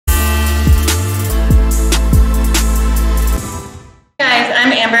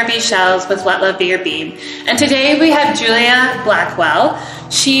I'm Amber B. Shells with Let Love Be Your Beam, and today we have Julia Blackwell.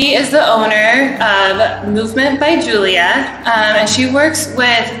 She is the owner of Movement by Julia, and she works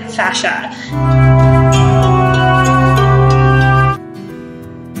with Fascia.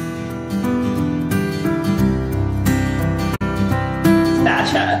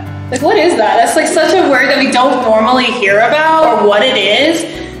 Fascia. Like, what is that? That's like such a word that we don't normally hear about or what it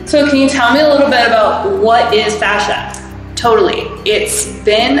is. So can you tell me a little bit about what is fascia? Totally. It's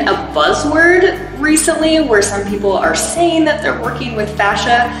been a buzzword recently where some people are saying that they're working with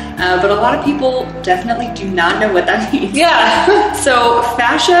fascia, but a lot of people definitely do not know what that means. Yeah. So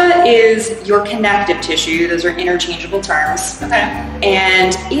fascia is your connective tissue. Those are interchangeable terms. Okay.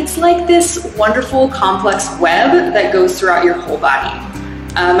 And it's like this wonderful complex web that goes throughout your whole body.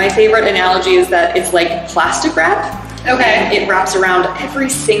 My favorite analogy is that it's like plastic wrap. Okay. And it wraps around every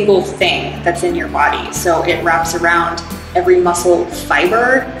single thing that's in your body. So it wraps around every muscle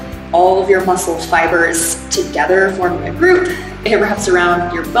fiber, all of your muscle fibers together forming a group. It wraps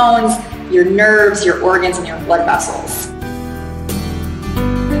around your bones, your nerves, your organs, and your blood vessels.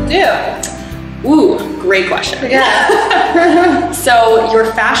 Ooh, great question. Yeah. So your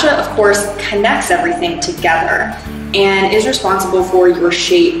fascia, of course, connects everything together and is responsible for your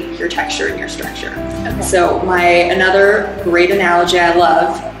shape, your texture, and your structure. Okay. So another great analogy I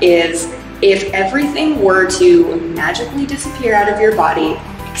love is if everything were to magically disappear out of your body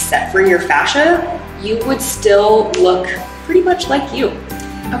except for your fascia, you would still look pretty much like you.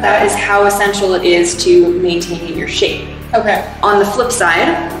 Okay. That is how essential it is to maintaining your shape. Okay. On the flip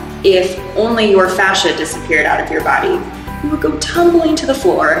side, if only your fascia disappeared out of your body, you would go tumbling to the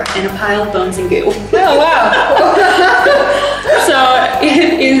floor in a pile of bones and goo. Oh, wow. So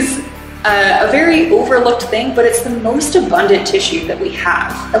it is a very overlooked thing, but it's the most abundant tissue that we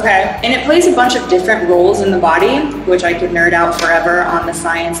have. Okay. And it plays a bunch of different roles in the body, which I could nerd out forever on the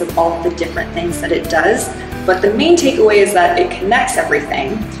science of all of the different things that it does. But the main takeaway is that it connects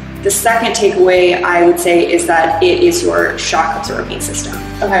everything. The second takeaway I would say is that it is your shock absorbing system.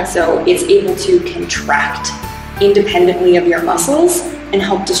 Okay. So it's able to contract independently of your muscles and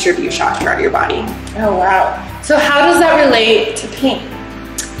help distribute shock throughout your body. Oh, wow. So how does that relate to pain?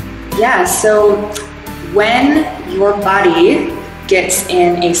 Yeah, so when your body gets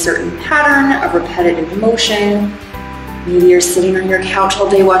in a certain pattern of repetitive motion, maybe you're sitting on your couch all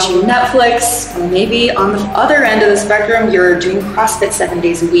day watching Netflix, or maybe on the other end of the spectrum, you're doing CrossFit 7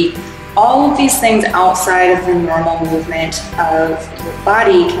 days a week. All of these things outside of the normal movement of your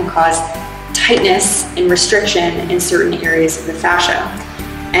body can cause tightness and restriction in certain areas of the fascia.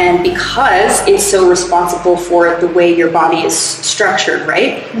 And because it's so responsible for the way your body is structured,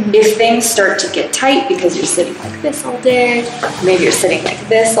 right? Mm-hmm. If things start to get tight because you're sitting like this all day, maybe you're sitting like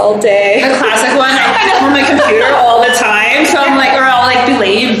this all day. The classic one, I'm on my computer all the time, so I'm like, or I'll like be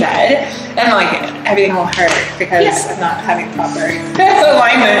laying in bed, and I'm like, everything will hurt because I'm not having proper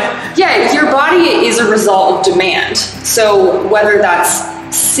alignment. Yeah, your body is a result of demand. So whether that's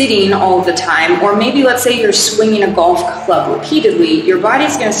sitting all the time, or maybe let's say you're swinging a golf club repeatedly, your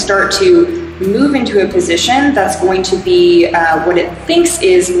body's going to start to move into a position that's going to be what it thinks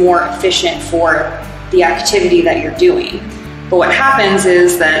is more efficient for the activity that you're doing. But what happens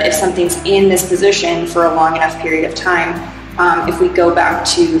is that if something's in this position for a long enough period of time, if we go back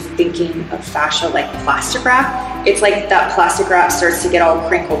to thinking of fascia like plastic wrap, it's like that plastic wrap starts to get all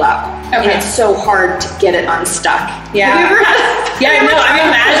crinkled up. Okay. And it's so hard to get it unstuck. Yeah. Have you ever Yeah, I know. I'm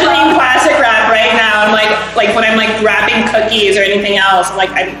imagining plastic wrap right now. I'm like when I'm like wrapping cookies or anything else, I'm like,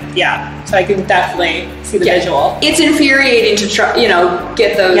 so I can definitely see the visual. It's infuriating to try,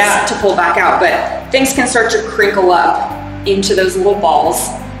 get those to pull back out, but things can start to crinkle up into those little balls,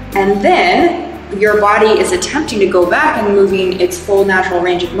 and then your body is attempting to go back and moving its full natural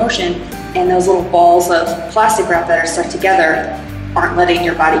range of motion, and those little balls of plastic wrap that are stuck together aren't letting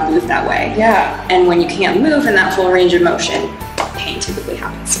your body move that way. Yeah. And when you can't move in that full range of motion, pain typically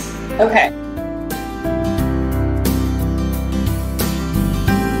happens. Okay.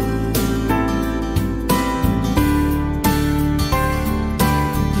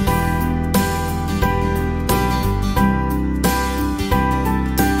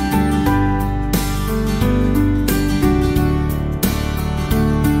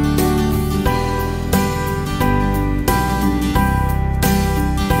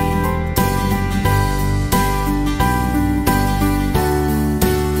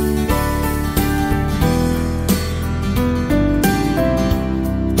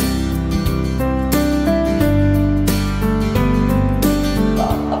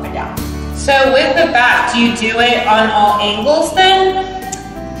 So with the back, do you do it on all angles then?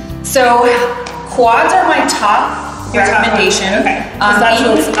 So quads are my top recommendation. Okay, because that's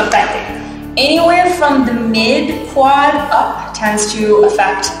what's affecting. Anywhere from the mid quad up tends to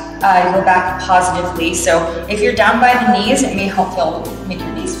affect your back positively. So if you're down by the knees, it may make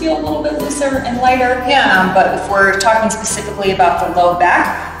your knees feel a little bit looser and lighter. Yeah. But if we're talking specifically about the low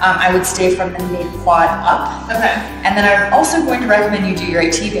back, I would stay from the mid quad up. Okay. And then I'm also going to recommend you do your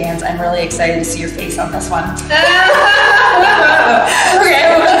IT bands. I'm really excited to see your face on this one.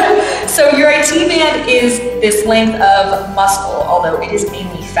 Okay. So your IT band is this length of muscle, although it is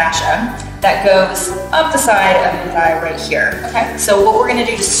mainly fascia, that goes up the side of your thigh right here. Okay. So what we're gonna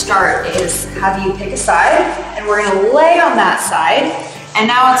do to start is have you pick a side, and we're gonna lay on that side, and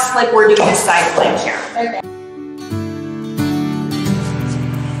now it's like we're doing a side plank here. Okay.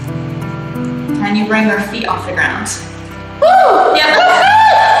 Can you bring your feet off the ground? Woo! Yeah.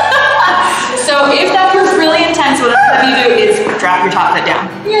 So if that feels really intense, what I'm having you do is drop your top foot down.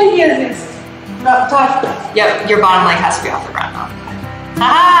 Yes. Top. Yep, your bottom leg has to be off the ground.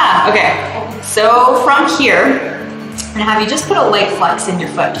 Ah, okay. So from here, I'm gonna have you just put a leg flex in your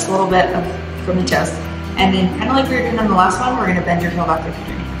foot, just a little bit from the toes. And then kind of like we were doing on the last one, we're gonna bend your heel back like you're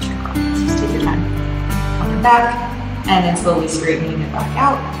doing a hamstring curl. So just take your time. Coming back, and then slowly straightening it back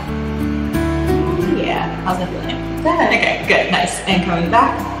out. Yeah, how's that feeling? Good. Okay, good, nice. And coming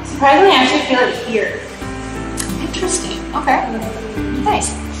back. Surprisingly, I actually feel it here. Interesting, okay.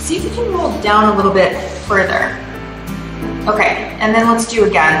 Nice. See if you can roll down a little bit further. Okay, and then let's do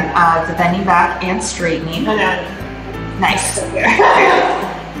again, the bending back and straightening. Okay. Nice.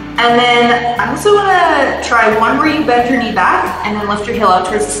 And then I also want to try one where you bend your knee back and then lift your heel out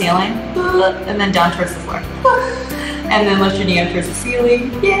towards the ceiling, and then down towards the floor. And then lift your knee up towards the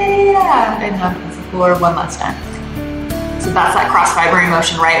ceiling, yeah, and down towards the floor one last time. So that's that cross fibering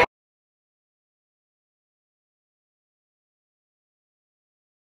motion, right?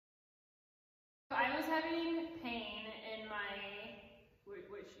 I was having pain in my, what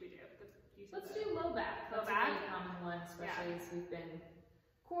should we do? Let's do low back. That's a really common one, especially as we've been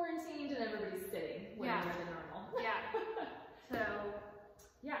quarantined and everybody's sitting way more than normal.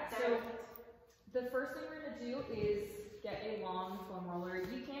 Yeah. So the first thing we're gonna do is get a long foam roller.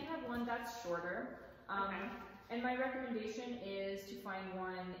 You can have one that's shorter. And my recommendation is to find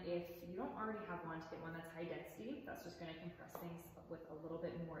one, if you don't already have one, to get one that's high density. That's just gonna compress things with a little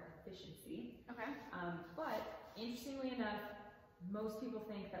bit more efficiency. Okay. But interestingly enough, most people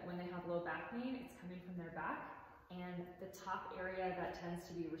think that when they have low back pain, it's coming from their back, and the top area that tends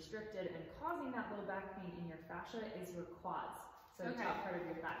to be restricted and causing that low back pain in your fascia is your quads, so the top part of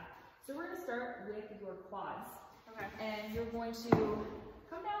your thigh. So we're going to start with your quads, and you're going to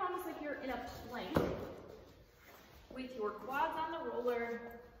come down almost like you're in a plank with your quads on the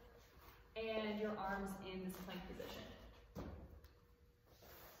roller and your arms in this plank position.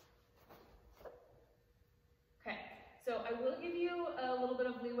 So I will give you a little bit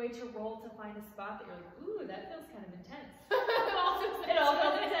of leeway to roll to find a spot that you're like, ooh, that feels kind of intense. It all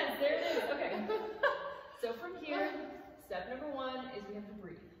feels intense. There it is. Okay. So from here, step number one is we have to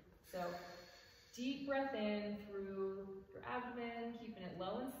breathe. So deep breath in through your abdomen, keeping it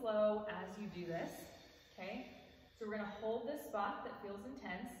low and slow as you do this. Okay. So we're gonna hold this spot that feels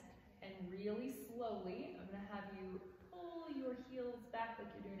intense, and really slowly, I'm gonna have you pull your heels back like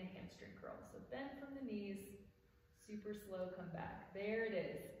you're doing a hamstring curl. So bend from the knees. Super slow, come back. There it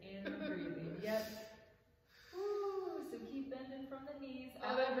is. And breathing. Yep. Ooh, so keep bending from the knees.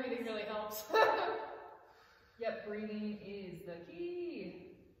 Oh, that breathing really helps. Yep, breathing is the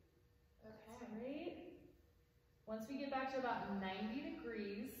key. Okay. Great. Once we get back to about 90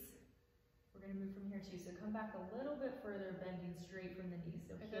 degrees, we're going to move from here too. So come back a little bit further, bending straight from the knees.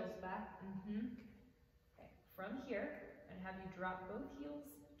 So heels back. Okay. From here, I'm going to have you drop both heels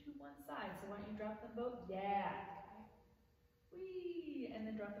to one side. So why don't you drop them both? Yeah. Whee! And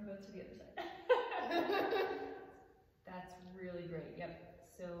then drop them both to the other side. That's really great. Yep.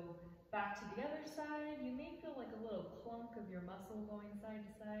 So back to the other side. You may feel like a little clunk of your muscle going side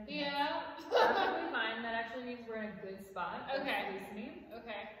to side. Yeah. Perfectly fine. That actually means we're in a good spot. Okay. Loosening.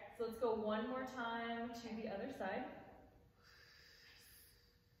 Okay. So let's go one more time to the other side.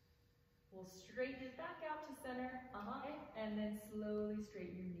 We'll straighten it back out to center. And then slowly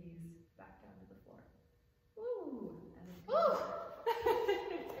straighten your knees back down to the floor. Woo! Woo!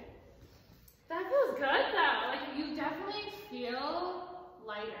 That feels good though. Like you definitely feel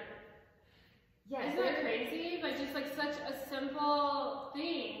lighter. Yeah, isn't that crazy? Like just like such a simple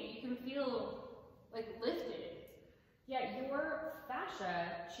thing, you can feel like lifted. Yeah, your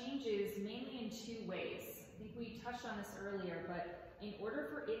fascia changes mainly in two ways. I think we touched on this earlier, but in order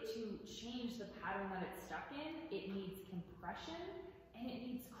for it to change the pattern that it's stuck in, it needs compression and it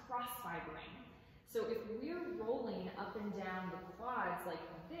needs cross fibering. So if we're rolling up and down the quads like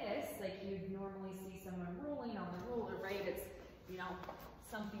this, like you'd normally see someone rolling on the roller, right? It's, you know,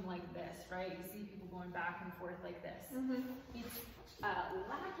 something like this, right? You see people going back and forth like this. It's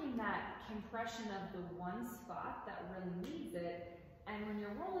lacking that compression of the one spot that really needs it. And when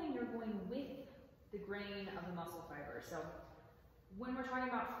you're rolling, you're going with the grain of the muscle fiber. So when we're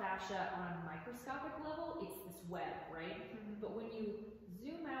talking about fascia on a microscopic level, it's this web, right? But when you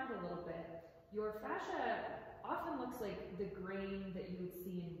zoom out a little bit, your fascia often looks like the grain that you would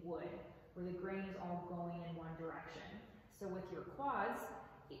see in wood, where the grain is all going in one direction. So with your quads,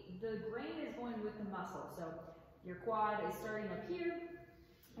 the grain is going with the muscle. So your quad is starting up here,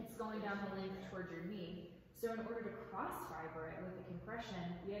 it's going down the length towards your knee. So in order to cross fiber it with the compression,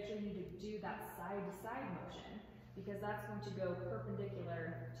 we actually need to do that side-to-side motion, because that's going to go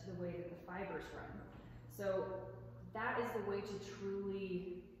perpendicular to the way that the fibers run. So that is the way to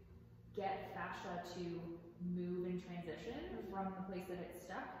truly get fascia to move and transition from the place that it's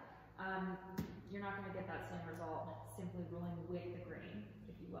stuck. You're not going to get that same result simply rolling with the grain,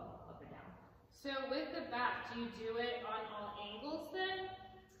 if you will, up and down. So with the back, do you do it on all angles then?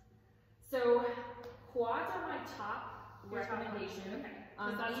 So quads are my top recommendation.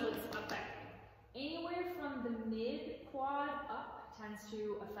 Okay. That's what's affecting. Anywhere from the mid quad up tends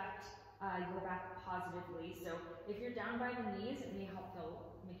to affect your back positively. So if you're down by the knees, it may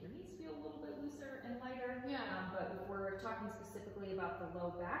make your knees feel a little bit looser and lighter. Yeah. But if we're talking specifically about the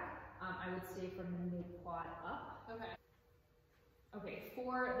low back, I would stay from the mid quad up. Okay. Okay,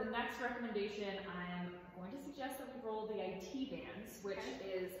 for the next recommendation, I'm going to suggest that we roll the IT bands, which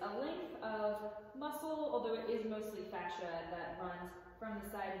is a length of muscle, although it is mostly fascia, that runs from the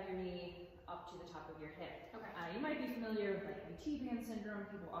side of your knee up to the top of your hip. Okay. You might be familiar with like IT band syndrome.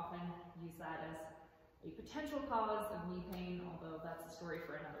 People often use that as a potential cause of knee pain, although that's a story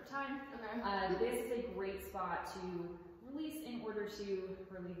for another time. Okay. This is a great spot to release in order to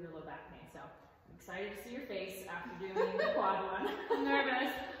relieve your low back pain. So I'm excited to see your face after doing the quad one. I'm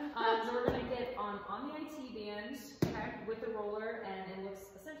nervous. So we're going to get on the IT band with the roller, and it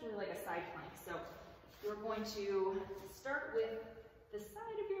looks essentially like a side plank. So we're going to start with the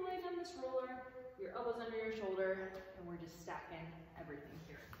side of your leg on this roller, your elbows under your shoulder, and we're just stacking everything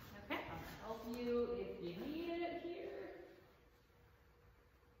here. Okay. I'm going to help you if you need it here.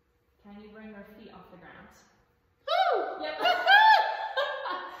 Can you bring your feet off the ground? Woo! Yep.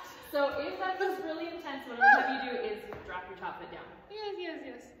 So if that feels really intense, what I'm going to have you do is drop your top foot down.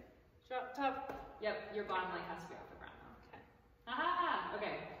 Yes. Drop top. Yep, your bottom leg has to be off the ground. Okay. Aha!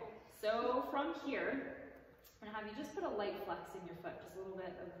 Okay. So from here, I'm going to have you just put a light flex in your foot, just a little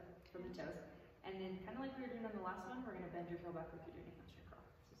bit from the toes. And then kind of like we were doing on the last one, we're going to bend your heel back like you're doing a hamstring curl.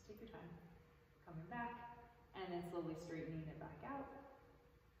 So just take your time. Coming back, and then slowly straightening it back out.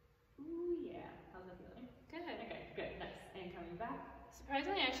 Ooh, yeah. How's that feeling? Good. Okay, good. Nice. And coming back.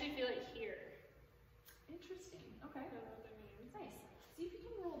 Surprisingly, I actually feel it here. Interesting. Okay. I don't know what that means. Nice. See if you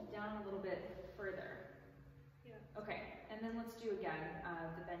can roll down a little bit further. Yeah. Okay, and then let's do again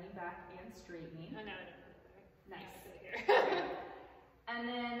the bending back and straightening. Oh, no, I don't put it there. Nice. I put it here. And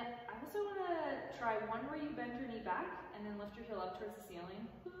then I also want to try one where you bend your knee back and then lift your heel up towards the ceiling,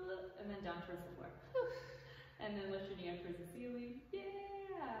 and then down towards the floor. And then lift your knee up towards the ceiling,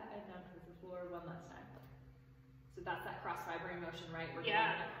 yeah, and down towards the floor one last time. So that's that cross fibering motion, right? We're going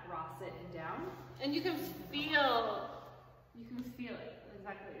to cross it and down. And you can feel it,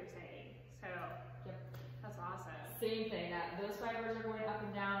 exactly what you're saying. So, Yep. that's awesome. Same thing, those fibers are going up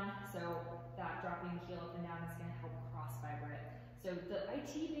and down, so that dropping the heel up and down is going to help cross fiber it. So the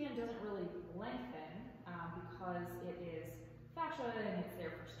IT band doesn't really lengthen because it is fascia and it's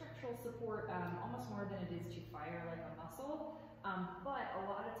there for structural support, almost more than it is to fire like a muscle. But a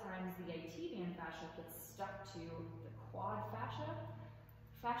lot of times the IT band fascia gets stuck to the quad fascia.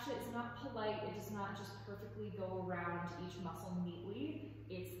 Fascia is not polite, it does not just perfectly go around each muscle neatly.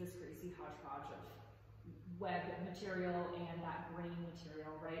 It's this crazy hodgepodge of web material and that grain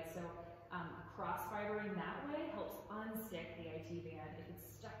material, right? So cross fibering that way helps unstick the IT band if it's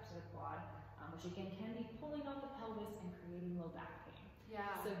stuck to the quad, which again can be pulling on the pelvis and creating low back pain. Yeah.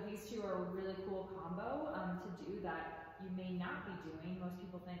 So these two are a really cool combo to do that you may not be doing. Most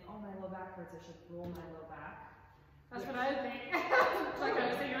people think, oh, my low back hurts, I should roll my low back. That's what I think. Like I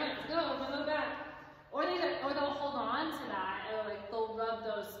was saying, right, let's go, my low back. Or they'll hold on to that, and like they'll rub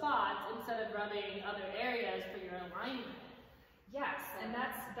those spots instead of rubbing other areas for your alignment. Yes, and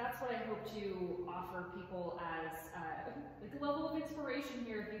that's what I hope to offer people as like a level of inspiration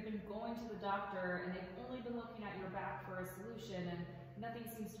here. If you've been going to the doctor and they've only been looking at your back for a solution and nothing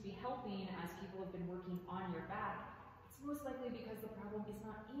seems to be helping as people have been working on your back, it's most likely because the problem is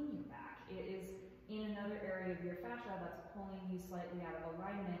not in your back. It is area of your fascia that's pulling you slightly out of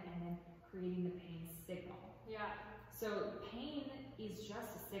alignment and then creating the pain signal. Yeah. So pain is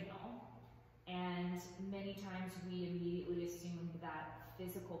just a signal, and many times we immediately assume that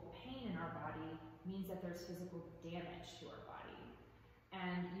physical pain in our body means that there's physical damage to our body.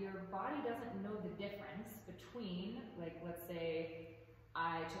 And your body doesn't know the difference between, like, let's say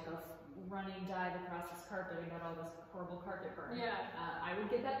I took a running dive across this carpet and got all this horrible carpet burn. Yeah. I would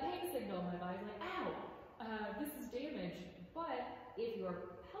get that pain signal. My body's like, ow, this is damage. But if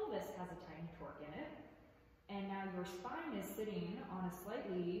your pelvis has a tiny torque in it, and now your spine is sitting on a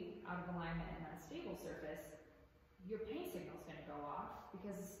slightly out of alignment and unstable surface, your pain signal is going to go off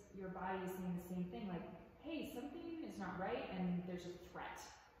because your body is saying the same thing, like, hey, something is not right and there's a threat.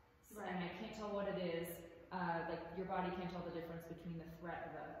 Right. And I can't tell what it is. Like, your body can't tell the difference between the threat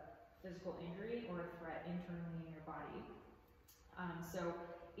of a physical injury or a threat internally in your body. So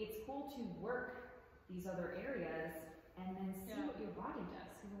it's cool to work these other areas and then see what your body does.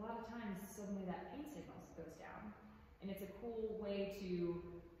 Because a lot of times suddenly that pain signal goes down. And it's a cool way to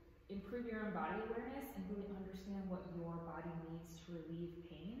improve your own body awareness and really understand what your body needs to relieve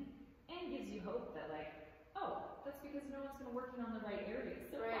pain, and gives you hope that, like, oh, that's because no one's been working on the right areas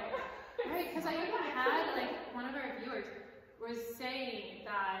so far. Right, because I even had, like, one of our viewers was saying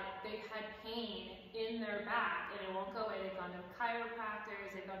that they've had pain in their back and it won't go away. They've gone to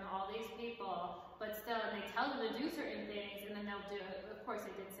chiropractors, they've gone to all these people, but still, and they tell them to do certain things, and then they'll do it. Of course,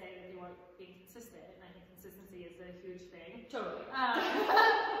 they did say that they weren't being consistent, and I think consistency is a huge thing. Totally.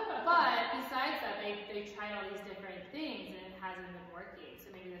 But besides that, they tried all these different things and it hasn't been working. So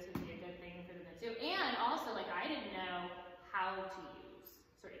maybe this would be a good thing for them to do. And also, like, I didn't know how to use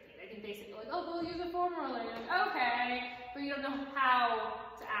certain things. I think they said, like, oh, go use a foam roller. You're like, okay, but you don't know how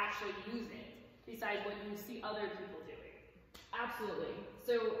to actually use it besides what you see other people doing. Absolutely.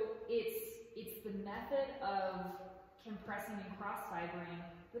 So it's the method of compressing and cross-fibering,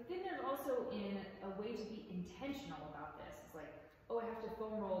 but then there's also a way to be intentional about this. It's like, oh, I have to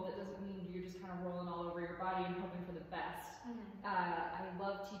foam roll. That doesn't mean you're just kind of rolling all over your body and hoping for the best. I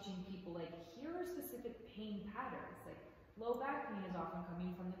love teaching people, like, here are specific pain patterns. Like, low back pain is often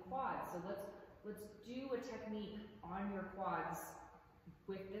coming from the quads, so let's do a technique on your quads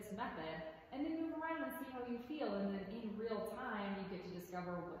with this method, and then move around and see how you feel. And then in real time, you get to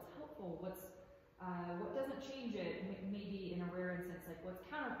discover what's helpful, what doesn't change it. Maybe in a rare instance, like, what's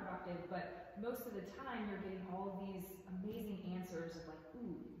counterproductive, but most of the time you're getting all of these amazing answers of, like,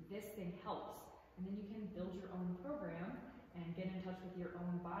 ooh, this thing helps. And then you can build your own program and get in touch with your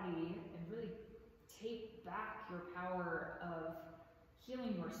own body and really take back your power of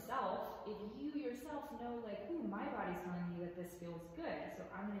healing yourself. If you yourself know, like, ooh, my body's telling me that this feels good, so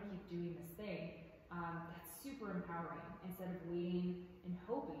I'm going to keep doing this thing, that's super empowering. Instead of waiting and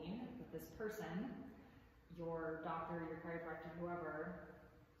hoping that this person, your doctor, your chiropractor, whoever,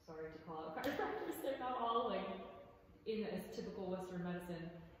 sorry to call out chiropractors, they're not all, like, in as typical Western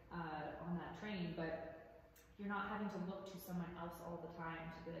medicine on that train, but you're not having to look to someone else all the time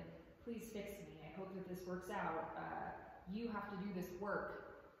to be like, please fix me, I hope that this works out. You have to do this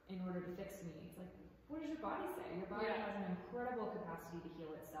work in order to fix me. It's like, what does your body say? Your body has an incredible capacity to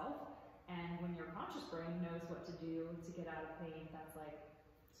heal itself, and when your conscious brain knows what to do to get out of pain, that's, like,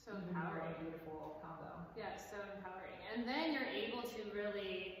 so empowering. A beautiful combo. Yeah, so empowering. And then you're able to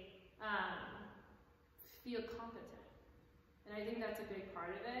really feel competent. And I think that's a big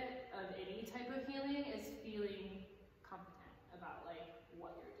part of it, of any type of healing, is feeling competent about, like,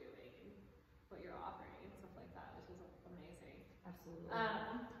 what you're doing and what you're offering and stuff like that, which is amazing. Absolutely.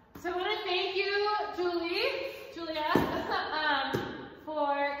 So I want to thank you, Julia,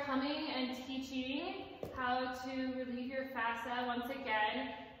 for coming and teaching how to relieve your fascia. Once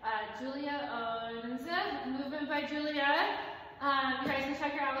again, Julia owns Movement by Julia. You guys can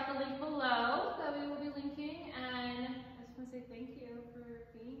check her out with the link below.